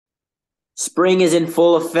Spring is in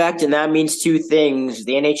full effect, and that means two things.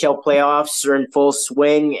 The NHL playoffs are in full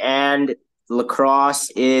swing, and lacrosse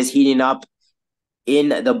is heating up in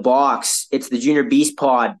the box. It's the Junior Beast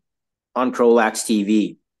Pod on Crowlax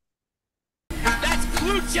TV. That's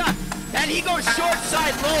Klucha, and he goes short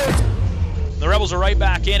side low. The Rebels are right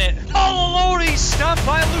back in it. All alone, he's stopped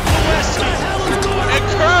by Luke West. And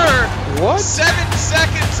Kerr, what? 7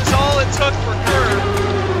 seconds is all it took for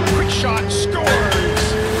Kerr. Quick shot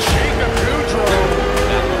scores. Jacob Goudreau.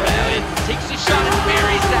 Takes the shot and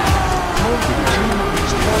buries that.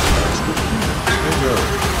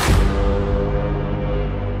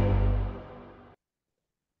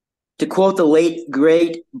 To quote the late,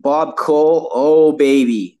 great Bob Cole, oh,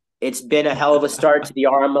 baby. It's been a hell of a start to the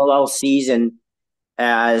RMLL season,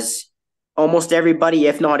 as almost everybody,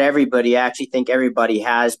 if not everybody, I actually think everybody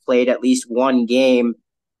has played at least one game.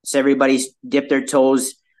 So everybody's dipped their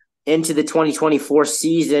toes into the 2024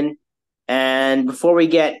 season. And before we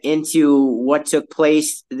get into what took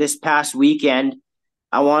place this past weekend,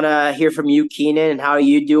 I want to hear from you, Keenan, and how are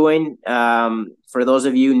you doing? For those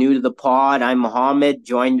of you new to the pod, I'm Muhammad,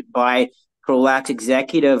 joined by Crowlax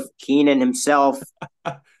executive Keenan himself.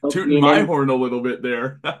 Tooting my horn a little bit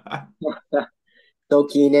there. So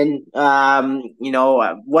Keenan,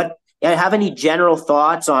 what have any general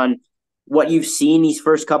thoughts on what you've seen these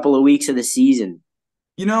first couple of weeks of the season?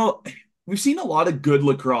 We've seen a lot of good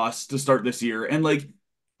lacrosse to start this year. And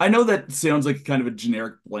I know that sounds like kind of a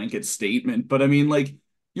generic blanket statement, but I mean,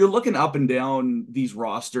 you're looking up and down these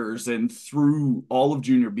rosters and through all of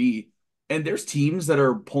Junior B, and there's teams that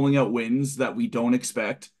are pulling out wins that we don't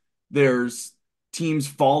expect. There's teams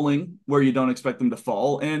falling where you don't expect them to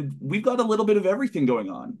fall, and we've got a little bit of everything going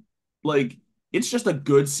on. It's just a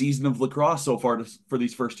good season of lacrosse so far for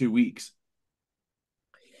these first 2 weeks.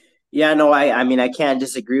 Yeah, no, I mean, I can't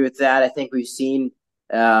disagree with that. I think we've seen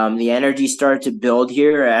the energy start to build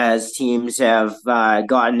here as teams have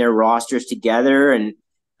gotten their rosters together. And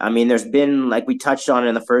I mean, there's been, like we touched on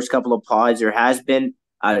in the first couple of pods, there has been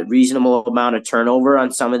a reasonable amount of turnover on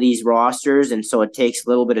some of these rosters. And so it takes a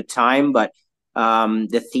little bit of time, but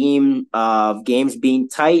the theme of games being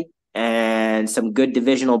tight and some good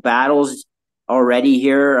divisional battles already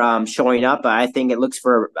here showing up, I think it looks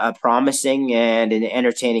for a promising and an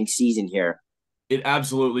entertaining season here. It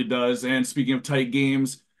absolutely does. And speaking of tight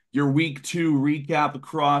games, your week 2 recap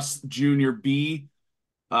across Junior B.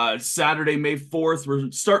 Saturday, May 4th, we're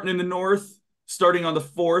starting in the north. Starting on the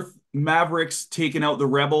 4th, Mavericks taking out the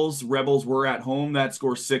Rebels. Rebels were at home. That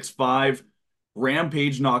score 6-5.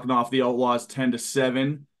 Rampage knocking off the Outlaws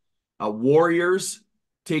 10-7. Warriors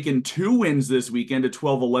taking 2 wins this weekend, a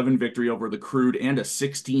 12-11 victory over the Crude and a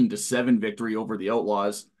 16-7 victory over the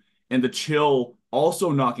Outlaws. And the Chill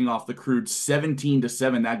also knocking off the Crude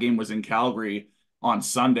 17-7. That game was in Calgary on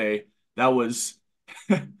Sunday. That was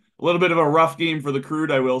a little bit of a rough game for the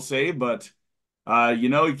Crude, I will say, but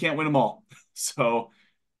you can't win them all. So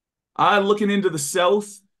looking into the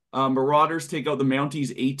South, Marauders take out the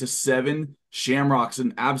Mounties 8-7. Shamrocks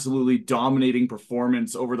an absolutely dominating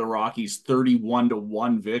performance over the Rockies,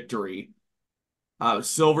 31-1 victory.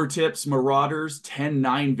 Silvertips, Marauders,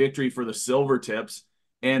 10-9 victory for the Silvertips.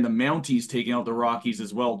 And the Mounties taking out the Rockies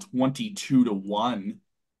as well, 22-1.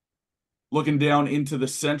 Looking down into the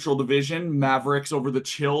Central Division, Mavericks over the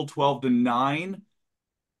Chill, 12-9.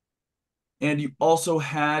 And you also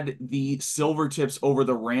had the Silvertips over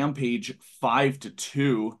the Rampage,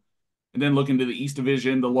 5-2. And then looking to the East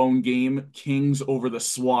Division, the lone game, Kings over the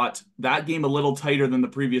SWAT. That game a little tighter than the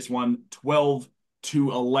previous one,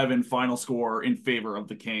 12-11 final score in favor of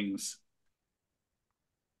the Kings.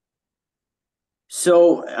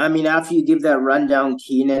 So, I mean, after you give that rundown,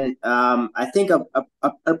 Keenan, I think a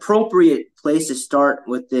appropriate place to start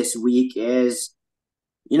with this week is,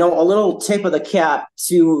 a little tip of the cap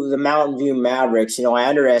to the Mountain View Mavericks. I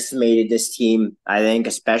underestimated this team, I think,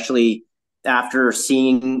 especially after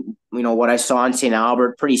seeing, what I saw in St.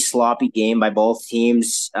 Albert. Pretty sloppy game by both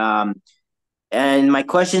teams. And my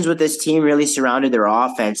questions with this team really surrounded their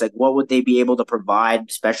offense. What would they be able to provide,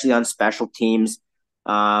 especially on special teams?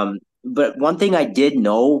 But one thing I did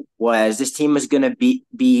know was this team was going to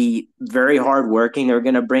be very hardworking. They're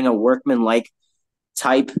going to bring a workman-like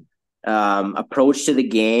type approach to the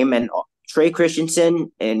game. And Trey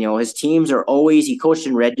Christensen and his teams are always. He coached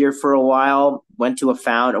in Red Deer for a while. Went to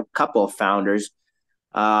a couple of founders,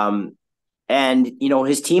 and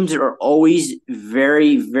his teams are always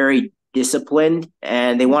very, very disciplined,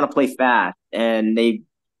 and they want to play fast, and they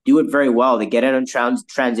do it very well. They get in on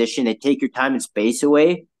transition. They take your time and space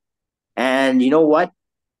away. And you know what?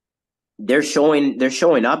 They're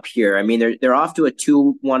showing up here. I mean, they're off to a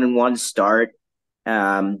 2-1-1 start.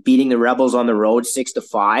 beating the Rebels on the road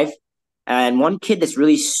 6-5. And one kid that's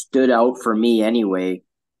really stood out for me anyway,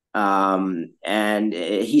 and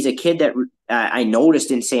he's a kid that I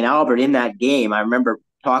noticed in St. Albert in that game. I remember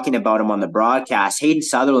talking about him on the broadcast. Hayden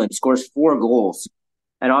Sutherland scores 4 goals.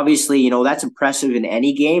 And obviously, that's impressive in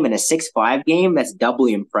any game. In a 6-5 game, that's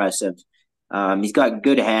doubly impressive. He's got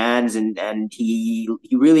good hands, and he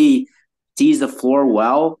really sees the floor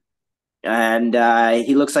well. And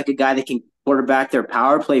he looks like a guy that can quarterback their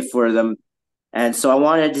power play for them. And so I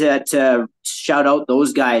wanted to shout out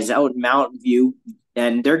those guys out in Mountain View,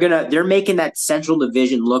 and they're making that Central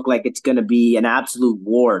Division look like it's gonna be an absolute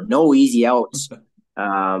war. No easy outs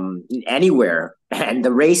anywhere, and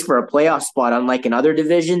the race for a playoff spot, unlike in other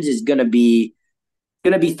divisions, is gonna be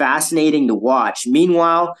fascinating to watch.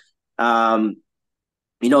 Meanwhile, the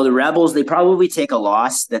Rebels, they probably take a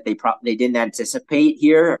loss that they didn't anticipate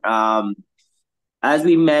here. As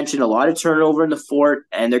we mentioned, a lot of turnover in the fort,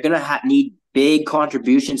 and they're gonna need big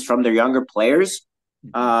contributions from their younger players.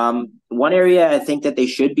 One area I think that they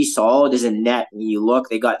should be solid is in net. And you look,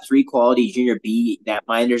 they got 3 quality Junior B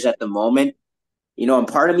netminders at the moment. And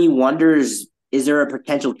part of me wonders, is there a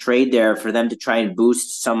potential trade there for them to try and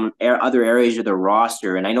boost some other areas of their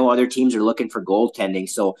roster? And I know other teams are looking for goaltending,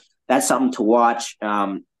 so that's something to watch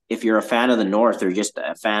if you're a fan of the North or just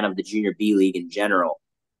a fan of the Junior B League in general.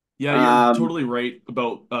 Yeah, you're totally right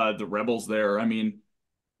about the Rebels there. I mean,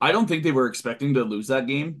 I don't think they were expecting to lose that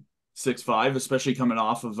game 6-5, especially coming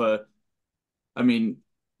off of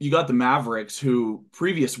you got the Mavericks, who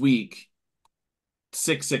previous week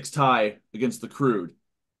 6-6 tie against the Crude.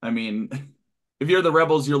 I mean, if you're the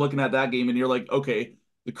Rebels, you're looking at that game and you're like, okay,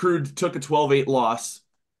 the Crude took a 12-8 loss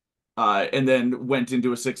and then went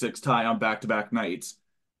into a 6-6 tie on back-to-back nights.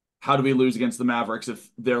 How do we lose against the Mavericks if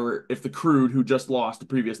the Crude, who just lost the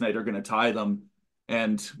previous night, are going to tie them?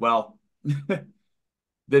 And, well,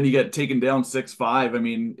 then you get taken down 6-5. I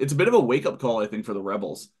mean, it's a bit of a wake-up call, I think, for the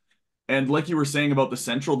Rebels. And like you were saying about the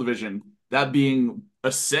Central Division, that being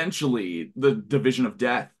essentially the division of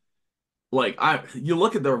death. Like, you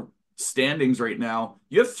look at the standings right now,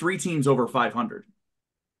 you have 3 teams over 500.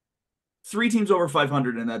 3 teams over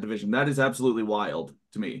 500 in that division. That is absolutely wild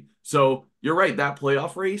to me. So you're right. That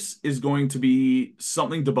playoff race is going to be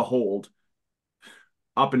something to behold,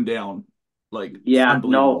 up and down. Like, Yeah,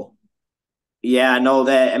 unbelievable.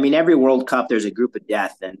 that, I mean, every World Cup there's a group of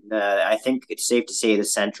death, and I think it's safe to say the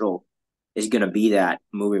Central is going to be that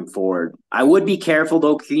moving forward. I would be careful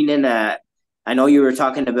though, Keenan. I know you were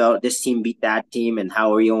talking about this team beat that team and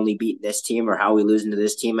how we only beat this team or how we losing to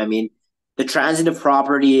this team. I mean, the transitive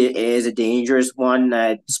property is a dangerous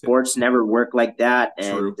one. Sports never work like that,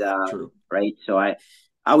 and True. right. So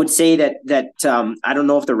I would say that I don't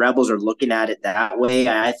know if the Rebels are looking at it that way.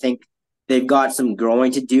 I think they've got some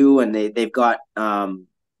growing to do, and they've got a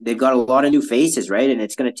lot of new faces, right? And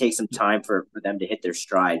it's going to take some time for them to hit their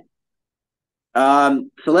stride. So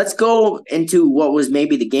let's go into what was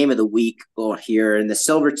maybe the game of the week here, and the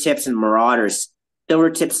Silver Tips and Marauders. Silver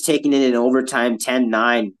Tips taking it in overtime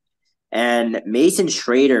 10-9. And Mason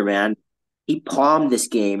Schrader, man, he palmed this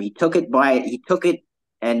game. He took it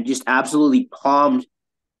and just absolutely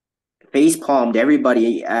face palmed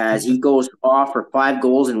everybody as he goes off for 5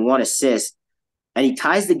 goals and 1 assist. And he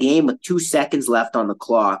ties the game with 2 seconds left on the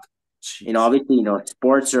clock. Jeez. Obviously,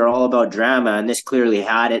 sports are all about drama, and this clearly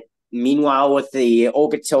had it. Meanwhile, with the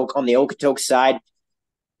Okotoks side,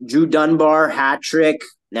 Drew Dunbar, hat trick,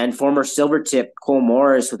 and former Silvertip Cole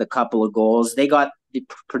Morris with a couple of goals. They got the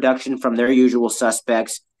production from their usual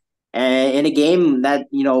suspects. And in a game that,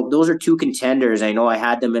 those are 2 contenders. I know I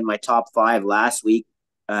had them in my top 5 last week.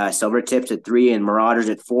 Silvertips at 3 and Marauders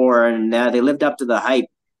at 4. And they lived up to the hype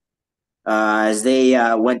as they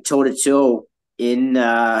went toe-to-toe in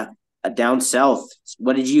down south.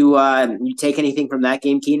 What did you take anything from that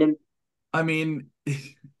game, Keenan? I mean,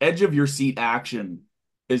 edge of your seat action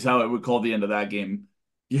is how I would call the end of that game.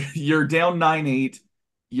 You're down 9-8.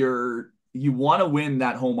 You want to win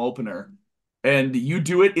that home opener, and you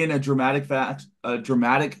do it in a dramatic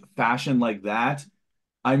fashion like that.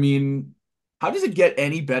 I mean, how does it get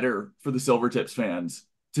any better for the Silvertips fans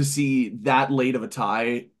to see that late of a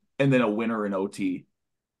tie and then a winner in OT?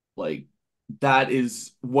 Like, that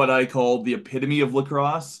is what I call the epitome of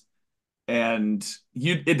lacrosse, and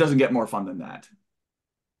it doesn't get more fun than that.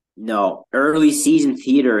 No, early season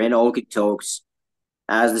theater in Okotoks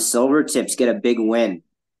as the Silvertips get a big win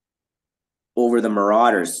over the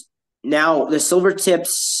Marauders. Now, the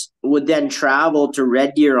Silvertips would then travel to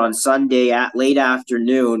Red Deer on Sunday at late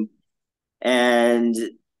afternoon. And,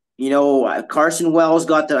 Carson Wells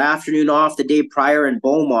got the afternoon off the day prior in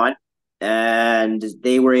Beaumont, and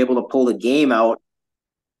they were able to pull the game out.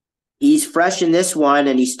 He's fresh in this one,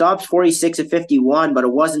 and he stops 46 of 51, but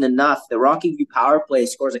it wasn't enough. The Rocky View power play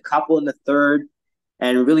scores a couple in the third,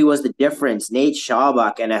 and it really was the difference. Nate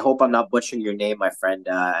Schaubuck, and I hope I'm not butchering your name, my friend.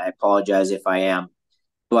 I apologize if I am.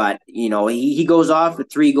 But, he goes off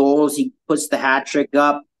with 3 goals. He puts the hat trick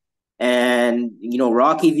up. And,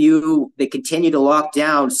 Rocky View, they continue to lock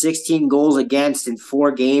down 16 goals against in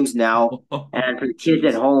 4 games now. And for the kids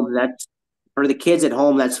at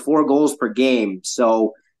home, that's 4 goals per game.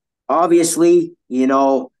 So obviously,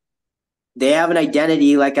 they have an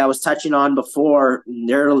identity like I was touching on before.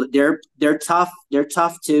 They're tough. They're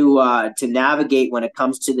tough to navigate when it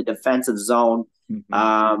comes to the defensive zone.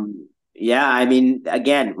 Yeah, I mean,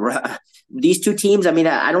 again, these two teams. I mean,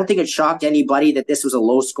 I don't think it shocked anybody that this was a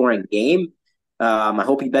low scoring game. I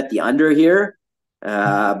hope you bet the under here.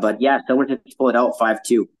 But yeah, someone to pull it out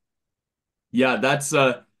 5-2. Yeah,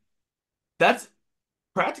 that's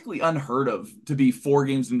practically unheard of to be 4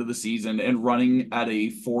 games into the season and running at a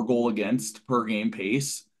 4 goal against per game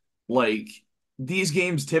pace. Like these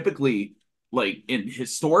games typically, like in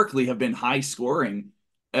historically, have been high scoring.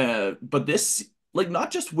 But this, like,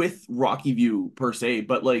 not just with Rocky View per se,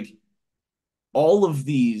 but like all of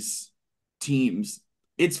these teams,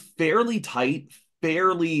 it's fairly tight,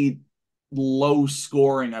 fairly low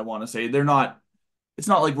scoring, I want to say. It's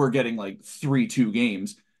not like we're getting like 3-2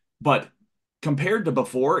 games, but compared to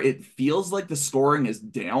before, it feels like the scoring is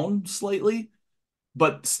down slightly,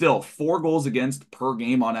 but still 4 goals against per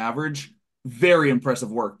game on average. Very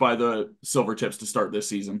impressive work by the Silvertips to start this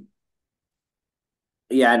season.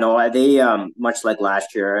 Yeah, no, they much like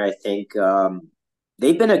last year, I think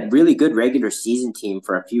they've been a really good regular season team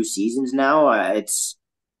for a few seasons now. It's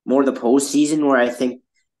more the postseason where I think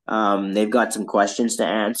they've got some questions to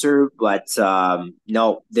answer, but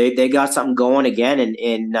no, they got something going again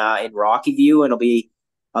in Rocky View, and I'll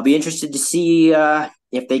be interested to see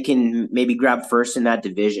if they can maybe grab first in that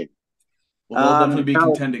division. Well, they'll definitely be Now,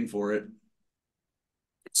 contending for it.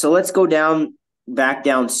 so let's go back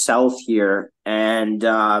down south here, and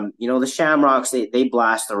the Shamrocks they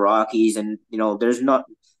blast the Rockies, and there's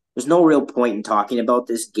no real point in talking about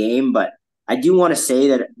this game, but I do want to say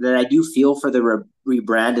that I do feel for the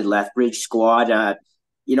rebranded Lethbridge squad. I'm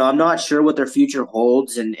not sure what their future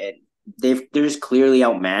holds, and they're just clearly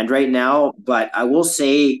outmanned right now. But I will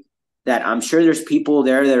say that I'm sure there's people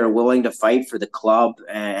there that are willing to fight for the club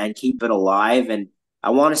and keep it alive, and I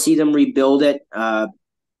want to see them rebuild it.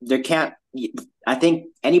 There can't I think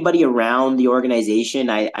anybody around the organization,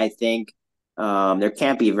 I think there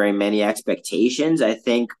can't be very many expectations. I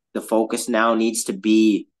think the focus now needs to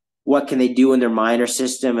be what can they do in their minor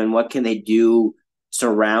system and what can they do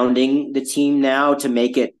surrounding the team now to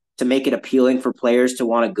make it appealing for players to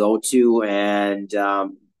want to go to, and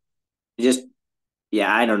just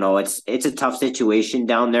yeah, I don't know. It's a tough situation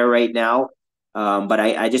down there right now. But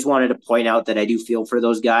I just wanted to point out that I do feel for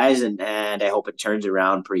those guys, and I hope it turns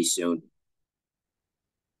around pretty soon.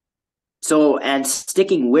 So, and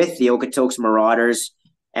sticking with the Okotoks Marauders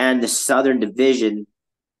and the Southern Division,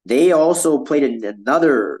 they also played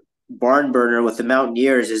another barn burner with the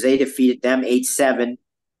Mountaineers as they defeated them 8-7.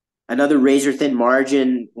 Another razor thin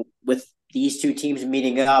margin with these two teams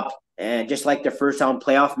meeting up. And just like their first round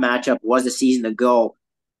playoff matchup was a season ago,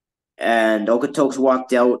 and Okotoks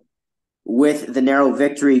walked out with the narrow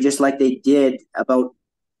victory, just like they did about,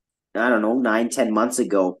 I don't know, 9, 10 months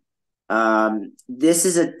ago. This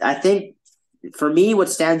is I think for me, what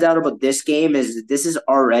stands out about this game is this is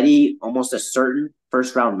already almost a certain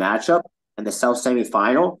first round matchup in the South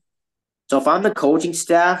semifinal. So if I'm the coaching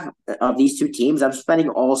staff of these two teams, I'm spending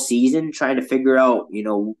all season trying to figure out,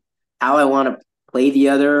 how I want to play the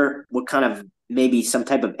other, what kind of maybe some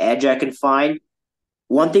type of edge I can find.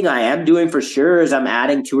 One thing I am doing for sure is I'm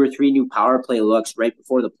adding 2 or 3 new power play looks right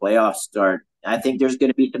before the playoffs start. I think there's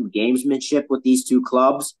going to be some gamesmanship with these two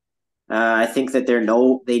clubs. I think that they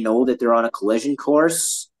know that they're on a collision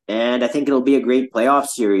course, and I think it'll be a great playoff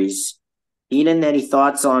series. Keenen, any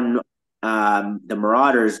thoughts on the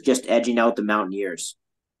Marauders just edging out the Mountaineers?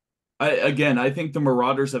 I think the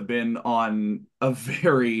Marauders have been on a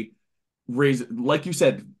very razor, like you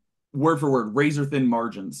said, word for word, razor thin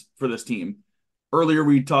margins for this team. Earlier,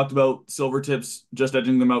 we talked about Silvertips just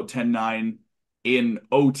edging them out 10-9 in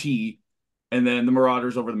OT, and then the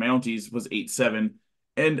Marauders over the Mounties was 8-7.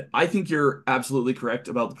 And I think you're absolutely correct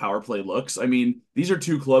about the power play looks. I mean, these are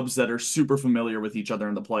two clubs that are super familiar with each other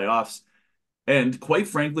in the playoffs. And quite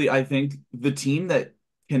frankly, I think the team that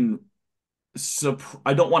can,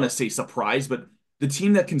 I don't want to say surprise, but the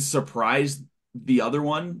team that can surprise the other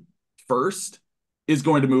one first is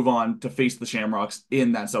going to move on to face the Shamrocks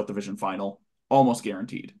in that South Division final, almost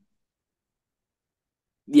guaranteed.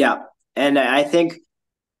 Yeah, and I think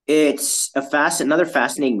it's another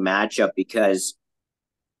fascinating matchup because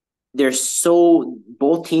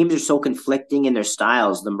both teams are so conflicting in their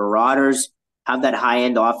styles. The Marauders have that high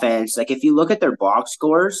end offense. Like if you look at their box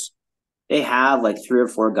scores, they have like three or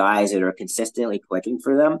four guys that are consistently clicking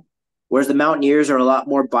for them. Whereas the Mountaineers are a lot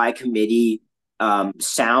more by committee,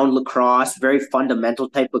 sound lacrosse, very fundamental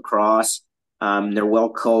type lacrosse. They're well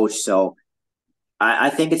coached, so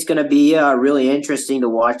I think it's going to be really interesting to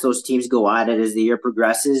watch those teams go at it as the year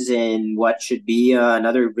progresses, in what should be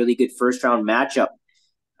another really good first round matchup.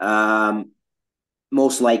 Um,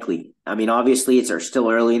 Most likely. I mean, obviously, it's still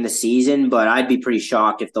early in the season, but I'd be pretty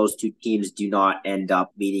shocked if those two teams do not end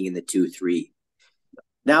up meeting in the 2-3.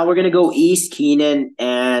 Now we're going to go East, Keenan,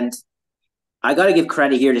 and I got to give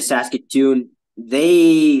credit here to Saskatoon.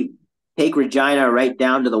 They take Regina right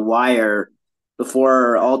down to the wire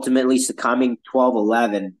before ultimately succumbing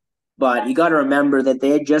 12-11. But you got to remember that they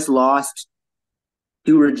had just lost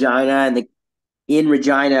to Regina in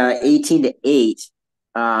Regina 18-8.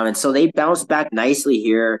 And so they bounced back nicely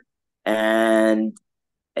here. And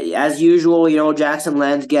as usual, Jackson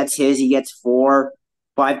Lenz gets his. He gets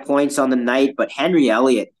 5 points on the night. But Henry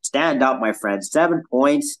Elliott, stand up, my friend. 7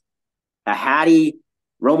 points. A Hattie,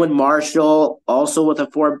 Roman Marshall, also with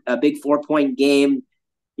a big 4 point game.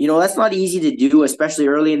 That's not easy to do, especially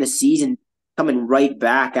early in the season, coming right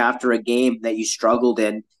back after a game that you struggled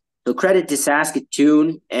in. So credit to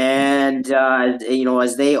Saskatoon, and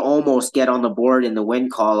as they almost get on the board in the win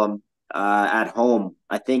column at home.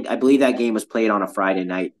 I believe that game was played on a Friday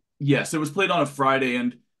night. Yes, it was played on a Friday,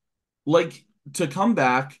 and like to come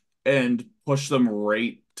back and push them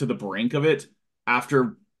right to the brink of it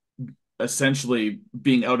after essentially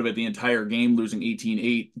being out of it the entire game, losing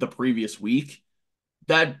 18-8 the previous week.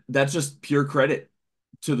 That's just pure credit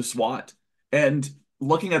to the SWAT. And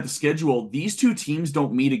looking at the schedule, these two teams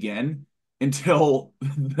don't meet again until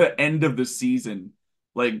the end of the season,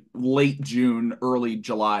 like late June, early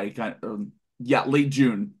July, late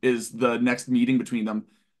June is the next meeting between them.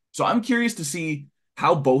 So I'm curious to see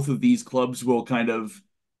how both of these clubs will kind of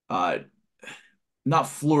uh, not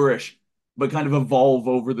flourish, but kind of evolve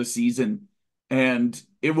over the season. And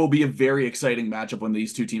it will be a very exciting matchup when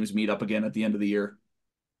these two teams meet up again at the end of the year.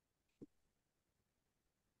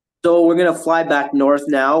 So we're gonna fly back north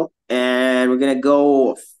now, and we're gonna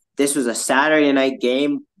go. This was a Saturday night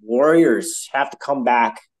game. Warriors have to come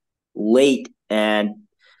back late and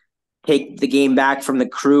take the game back from the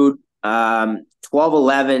Crude.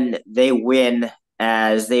 12-11, they win,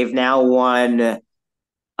 as they've now won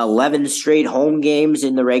 11 straight home games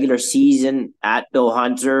in the regular season at Bill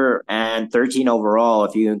Hunter, and 13 overall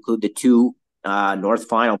if you include the two North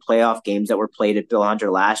Final playoff games that were played at Bill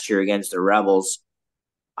Hunter last year against the Rebels.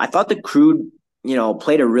 I thought the Crude,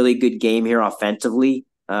 played a really good game here offensively.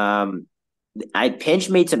 Pinch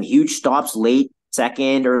made some huge stops late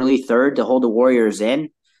second, early third to hold the Warriors in.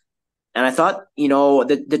 And I thought,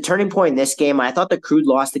 the turning point in this game, I thought the Crude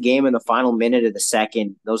lost the game in the final minute of the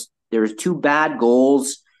second. There were two bad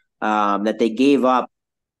goals that they gave up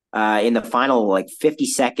in the final 50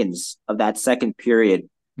 seconds of that second period.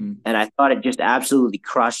 And I thought it just absolutely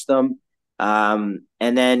crushed them.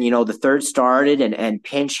 And then, the third started and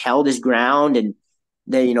Pinch held his ground, and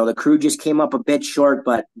then, the Crude just came up a bit short,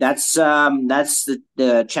 but that's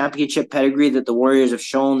the championship pedigree that the Warriors have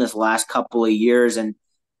shown this last couple of years. And,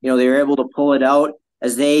 they were able to pull it out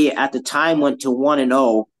as they, at the time, went to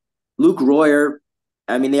 1-0. Luke Royer,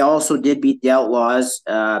 I mean, they also did beat the Outlaws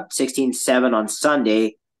 16-7 on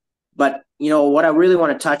Sunday. But, what I really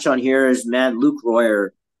want to touch on here is, man, Luke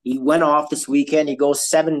Royer, he went off this weekend. He goes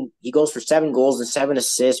for 7 goals and 7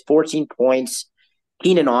 assists, 14 points.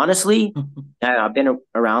 Keenan, honestly, I've been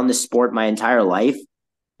around this sport my entire life.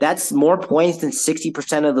 That's more points than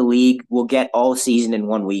 60% of the league will get all season in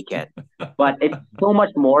one weekend. But it's so much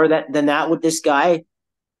more than that with this guy.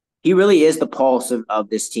 He really is the pulse of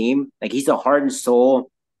this team. Like, he's the heart and soul.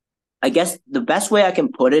 I guess the best way I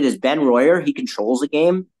can put it is Ben Royer. He controls the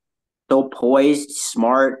game. So poised,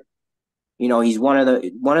 smart. He's one of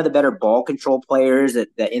the better ball control players that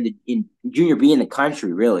in Junior B in the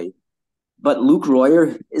country, really. But Luke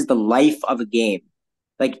Royer is the life of a game.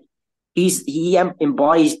 Like, he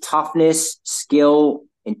embodies toughness, skill,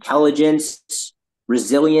 intelligence,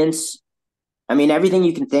 resilience. I mean, everything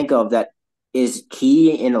you can think of that is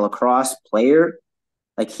key in a lacrosse player,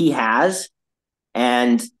 like he has.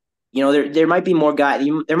 And there might be more guys.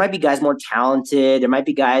 There might be guys more talented. There might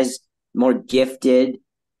be guys more gifted.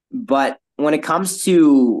 But when it comes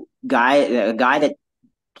to a guy that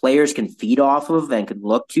players can feed off of and can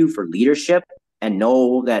look to for leadership and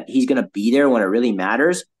know that he's going to be there when it really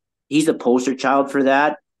matters, he's the poster child for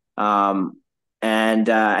that. Um, and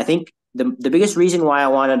I think the biggest reason why I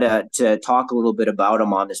wanted to talk a little bit about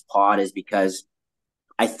him on this pod is because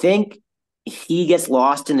I think he gets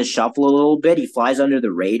lost in the shuffle a little bit. He flies under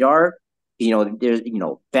the radar. There's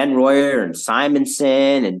Ben Royer and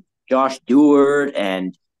Simonson and Josh Dewart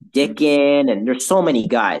and Dickin, and there's so many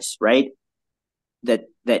guys, right? That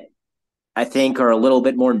I think are a little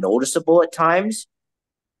bit more noticeable at times.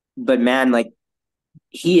 But man, like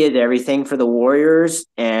he is everything for the Warriors.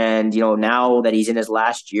 And, now that he's in his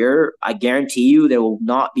last year, I guarantee you there will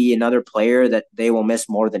not be another player that they will miss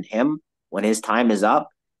more than him when his time is up.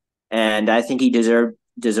 And I think he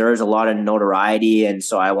deserves a lot of notoriety. And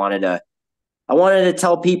so I wanted to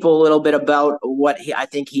tell people a little bit about what I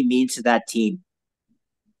think he means to that team.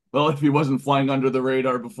 Well, if he wasn't flying under the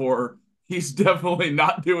radar before, he's definitely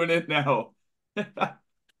not doing it now.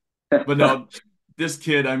 But no, this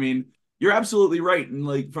kid, I mean, you're absolutely right. And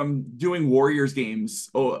like from doing Warriors games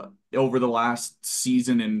over the last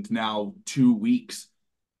season and now 2 weeks,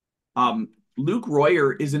 Luke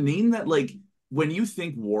Royer is a name that, like, when you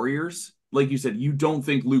think Warriors, like you said, you don't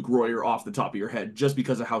think Luke Royer off the top of your head just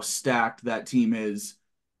because of how stacked that team is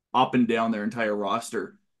up and down their entire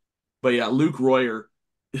roster. But yeah, Luke Royer,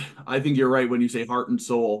 I think you're right when you say heart and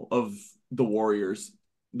soul of the Warriors.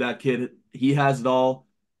 That kid, he has it all,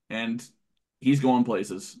 and he's going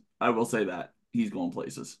places. I will say that. He's going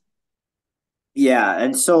places. Yeah,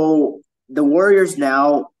 and so the Warriors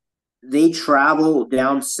now, they travel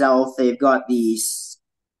down south. They've got the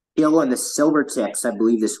Skill and the Silverticks, I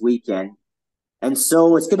believe, this weekend. And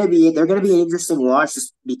so they're gonna be an interesting watch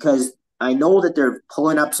just because I know that they're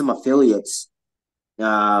pulling up some affiliates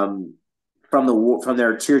um, from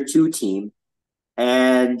their tier 2 team,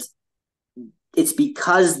 and it's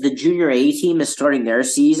because the junior A team is starting their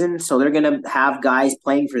season, so they're gonna have guys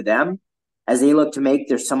playing for them as they look to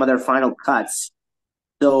make some of their final cuts.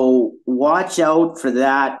 So watch out for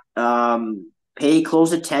that. Pay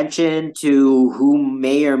close attention to who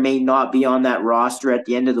may or may not be on that roster at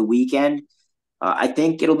the end of the weekend. I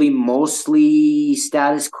think it'll be mostly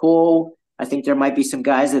status quo. I think there might be some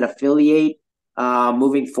guys that affiliate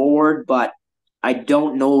moving forward, but I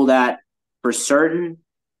don't know that for certain.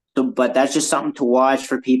 So, but that's just something to watch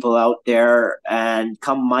for people out there. And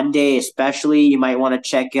come Monday, especially, you might want to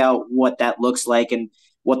check out what that looks like and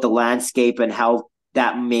what the landscape and how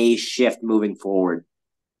that may shift moving forward.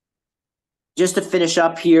 Just to finish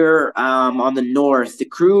up here on the North, the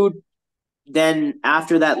Crew then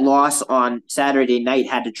after that loss on Saturday night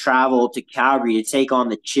had to travel to Calgary to take on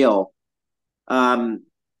the Chill. And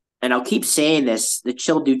I'll keep saying this, the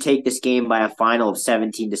Chill do take this game by a final of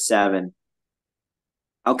 17-7.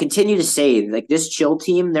 I'll continue to say, like, this Chill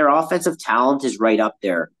team, their offensive talent is right up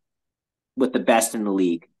there with the best in the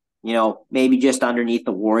league. Maybe just underneath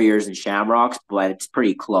the Warriors and Shamrocks, but it's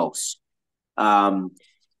pretty close. Another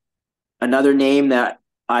name that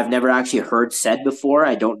I've never actually heard said before,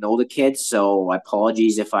 I don't know the kid, so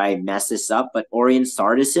apologies if I mess this up, but Orion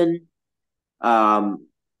Sardison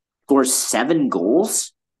scores 7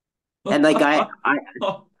 goals. And like like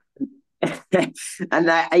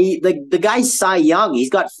the guy's Cy Young. He's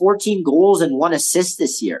got 14 goals and 1 assist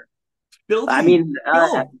this year. Filthy. I mean,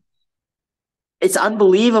 it's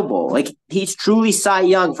unbelievable. Like, he's truly Cy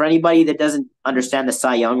Young. For anybody that doesn't understand the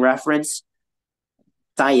Cy Young reference,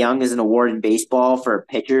 Cy Young is an award in baseball for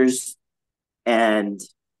pitchers and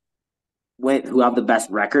who have the best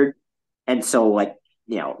record. And so, like,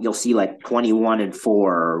 you'll see like 21-4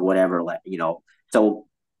 or whatever, So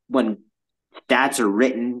when stats are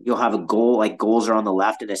written, you'll have a goal, like goals are on the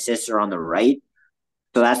left and assists are on the right.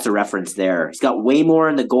 So that's the reference there. He's got way more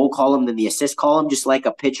in the goal column than the assist column, just like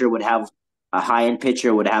a high-end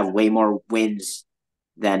pitcher would have way more wins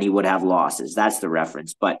than he would have losses. That's the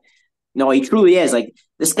reference. But no, he truly is. Like,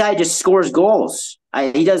 this guy just scores goals.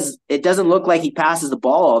 It doesn't look like he passes the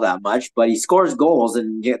ball all that much, but he scores goals,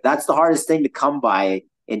 and that's the hardest thing to come by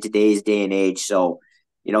in today's day and age. So,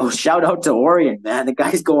 shout out to Orion, man. The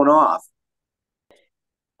guy's going off.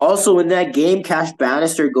 Also in that game, Cash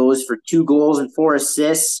Bannister goes for 2 goals and 4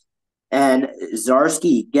 assists, and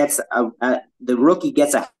Zarski the rookie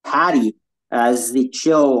gets a hattie as the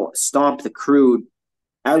Chill stomp the Crew.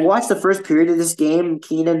 I watched the first period of this game,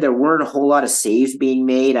 Keenan. There weren't a whole lot of saves being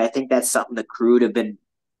made. I think that's something the Crew have been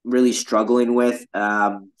really struggling with.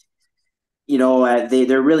 They're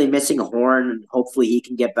really missing Horn. Hopefully he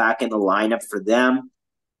can get back in the lineup for them.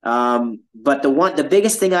 But the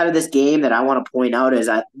biggest thing out of this game that I want to point out is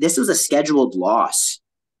that this was a scheduled loss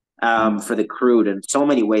for the Crew in so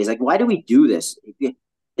many ways. Like, why do we do this?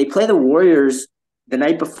 They play the Warriors the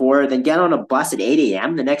night before, then get on a bus at 8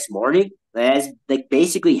 a.m. the next morning. That's like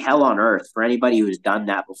basically hell on earth for anybody who's done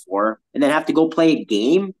that before, and then have to go play a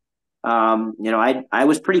game. I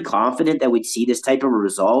was pretty confident that we'd see this type of a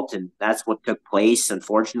result, and that's what took place.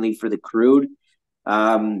 Unfortunately for the Crude,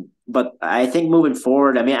 but I think moving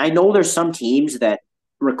forward, I mean, I know there's some teams that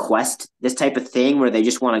request this type of thing where they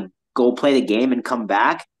just want to go play the game and come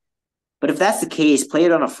back. But if that's the case, play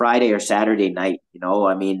it on a Friday or Saturday night.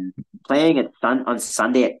 I mean, playing it on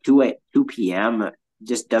Sunday at two p.m.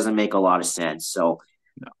 just doesn't make a lot of sense. So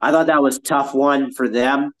I thought that was a tough one for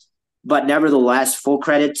them, but nevertheless, full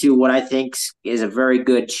credit to what I think is a very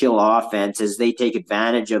good chill offense as they take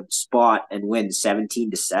advantage of the spot and win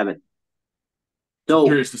 17-7. So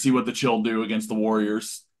Curious to see what the Chill do against the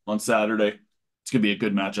Warriors on Saturday. It's gonna be a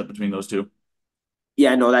good matchup between those two.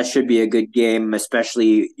 yeah, no, that should be a good game,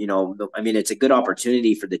 especially, I mean, it's a good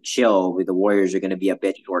opportunity for the chill. The Warriors are going to be a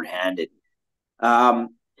bit shorthanded.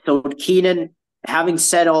 Um, so Keenan, having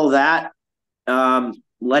said all that,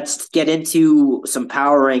 let's get into some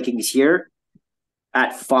power rankings here.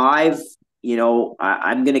 At 5,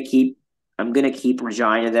 I'm gonna keep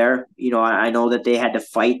Regina there. I know that they had to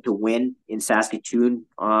fight to win in Saskatoon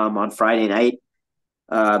on Friday night.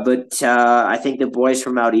 But I think the boys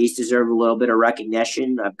from out east deserve a little bit of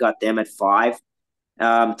recognition. I've got them at 5.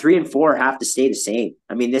 3 and 4 have to stay the same.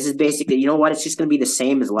 I mean, this is basically, you know what? It's just going to be the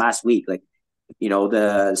same as last week. Like,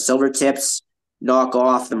 the Silvertips knock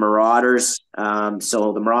off the Marauders.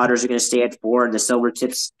 So the Marauders are going to stay at 4, and the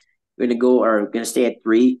Silvertips are going to stay at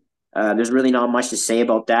 3. There's really not much to say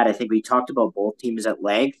about that. I think we talked about both teams at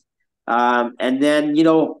length. And then,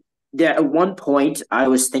 at one point, I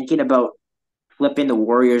was thinking about flipping the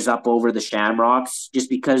Warriors up over the Shamrocks just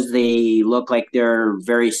because they look like they're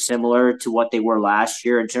very similar to what they were last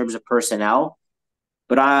year in terms of personnel.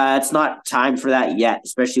 But it's not time for that yet,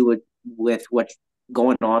 especially with what's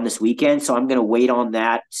going on this weekend. So I'm going to wait on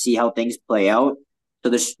that, see how things play out. So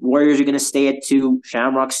the Warriors are going to stay at 2,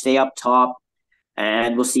 Shamrocks stay up top,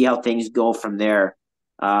 and we'll see how things go from there.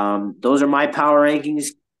 Those are my power rankings.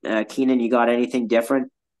 Keenan, you got anything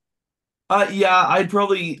different? Yeah, I'd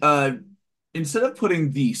probably instead of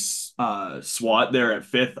putting the SWAT there at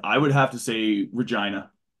 5th, I would have to say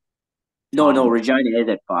Regina. No, Um, Regina is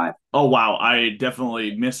at 5. oh wow, I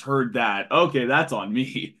definitely misheard that. Okay, that's on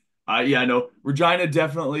me. Yeah, no, Regina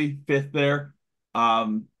definitely 5th there.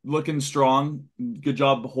 Looking strong. Good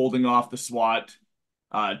job holding off the SWAT.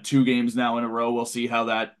 2 games now in a row. We'll see how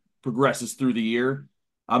that progresses through the year.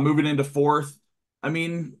 Moving into 4th. I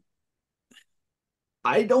mean,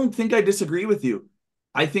 I don't think I disagree with you.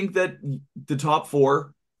 I think that the top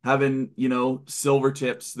 4 having, silver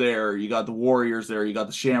tips there, you got the Warriors there, you got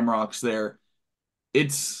the Shamrocks there.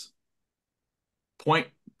 It's point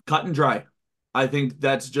cut and dry. I think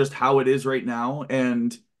that's just how it is right now.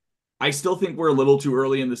 And I still think we're a little too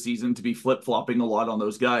early in the season to be flip-flopping a lot on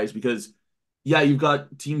those guys because, yeah, you've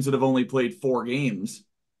got teams that have only played 4 games,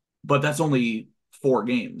 but that's only 4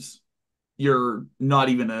 games. You're not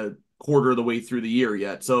even a quarter of the way through the year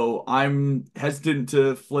yet. So I'm hesitant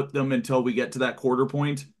to flip them until we get to that quarter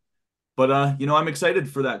point. But I'm excited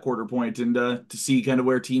for that quarter point and to see kind of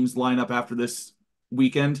where teams line up after this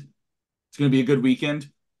weekend. It's going to be a good weekend.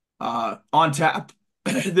 On tap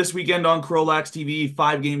this weekend on Crowlax TV,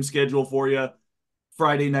 5-game schedule for you.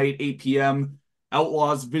 Friday night, 8 p.m.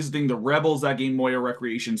 Outlaws visiting the Rebels at Game Moya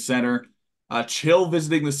Recreation Center. Chill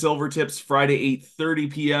visiting the Silvertips Friday,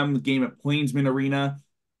 8:30 p.m. Game at Plainsman Arena.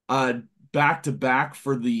 Back-to-back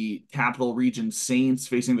for the Capital Region Saints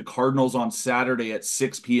facing the Cardinals on Saturday at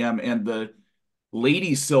 6 p.m. and the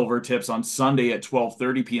Ladies Silvertips on Sunday at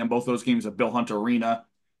 12:30 p.m. Both those games at Bill Hunt Arena.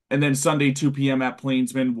 And then Sunday, 2 p.m. at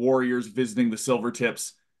Plainsman, Warriors visiting the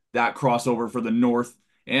Silvertips. That crossover for the North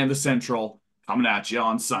and the Central coming at you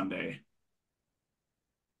on Sunday.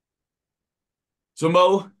 So,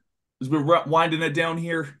 Mo, as we're winding it down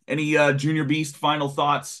here, any Junior Beast final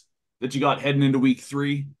thoughts that you got heading into week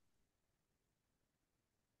 3?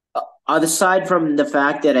 Aside from the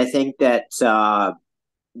fact that I think that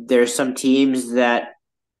there's some teams that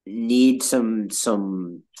need some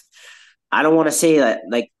I don't want to say that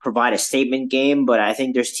like provide a statement game, but I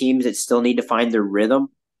think there's teams that still need to find their rhythm.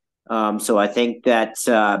 So I think that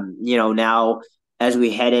now as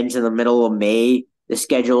we head into the middle of May, the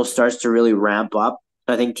schedule starts to really ramp up.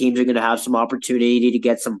 I think teams are going to have some opportunity to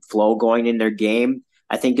get some flow going in their game.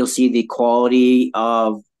 I think you'll see the quality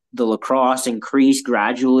of the lacrosse increase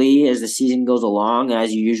gradually as the season goes along,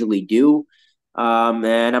 as you usually do. And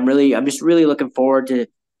I'm just really looking forward to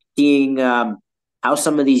seeing how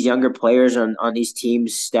some of these younger players on these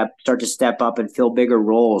teams start to step up and fill bigger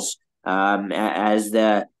roles as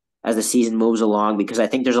the season moves along, because I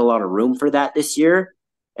think there's a lot of room for that this year.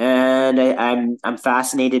 and I'm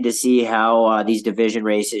fascinated to see how these division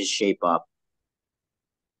races shape up.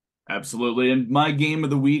 Absolutely. And my game of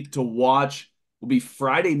the week to watch will be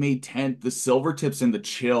Friday, May 10th, the Silvertips and the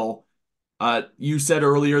Chill. You said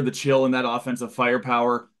earlier the Chill and that offensive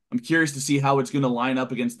firepower. I'm curious to see how it's going to line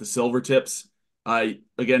up against the Silvertips.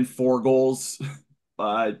 Again, 4 goals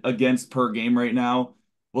against per game right now.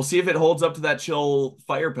 We'll see if it holds up to that Chill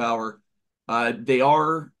firepower. They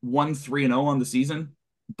are 1-3-0 on the season,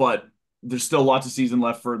 but there's still lots of season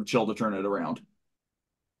left for the Chill to turn it around.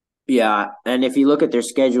 Yeah, and if you look at their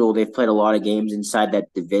schedule, they've played a lot of games inside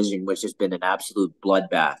that division, which has been an absolute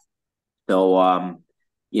bloodbath. So,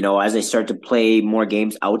 as they start to play more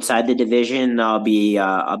games outside the division, I'll be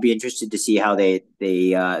interested to see how they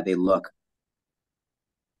look.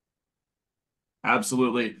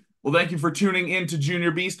 Absolutely. Well, thank you for tuning in to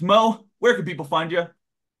Junior Beast. Mo, where can people find you?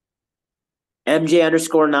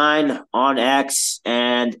 MJ_9 on X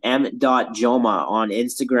and M.Joma on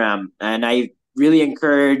Instagram. And I really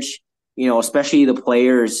encourage, especially the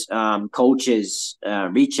players, coaches,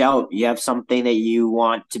 reach out. You have something that you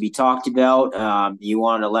want to be talked about. You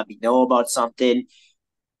want to let me know about something.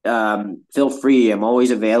 Feel free. I'm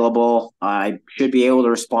always available. I should be able to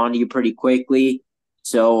respond to you pretty quickly.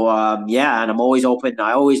 So yeah, and I'm always open.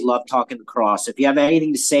 I always love talking across. If you have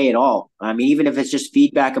anything to say at all, I mean, even if it's just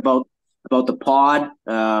feedback about the pod,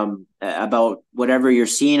 about whatever you're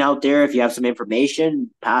seeing out there, if you have some information,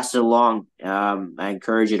 pass it along. I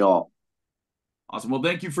encourage it all. Awesome. Well,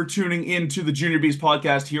 thank you for tuning in to the Junior Beast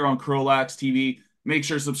podcast here on Crowlax TV. Make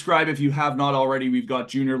sure to subscribe if you have not already. We've got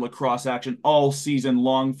junior lacrosse action all season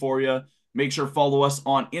long for you. Make sure to follow us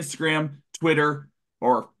on Instagram, Twitter,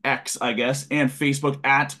 or X, I guess, and Facebook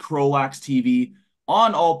at Crowlax TV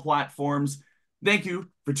on all platforms. Thank you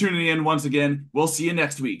for tuning in once again. We'll see you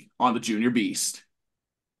next week on the Junior Beast.